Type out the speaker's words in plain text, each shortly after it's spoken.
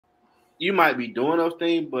you might be doing those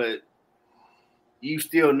things, but you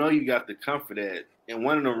still know you got the comfort that in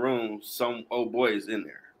one of the rooms, some old boy is in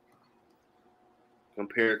there.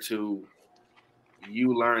 Compared to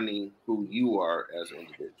you learning who you are as an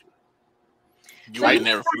individual. You ain't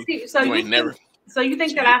never. So you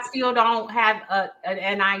think that I still don't have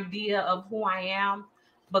an idea of who I am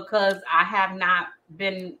because I have not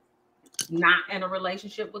been in a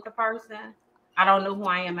relationship with a person? I don't know who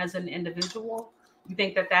I am as an individual. You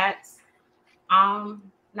think that that's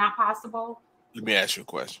not possible? Let me ask you a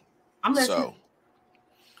question. I'm listening. So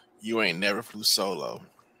you ain't never flew solo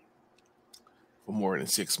for more than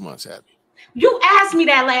 6 months, have you? You asked me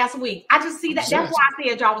that last week. I just see that. That's why I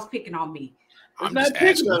said y'all was picking on me. I'm just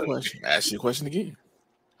asking you a question. Ask you a question again.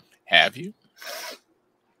 Have you?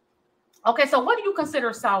 Okay, so what do you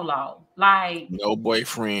consider solo? Like no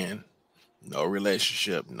boyfriend, no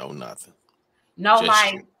relationship, no nothing. No, just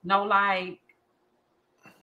like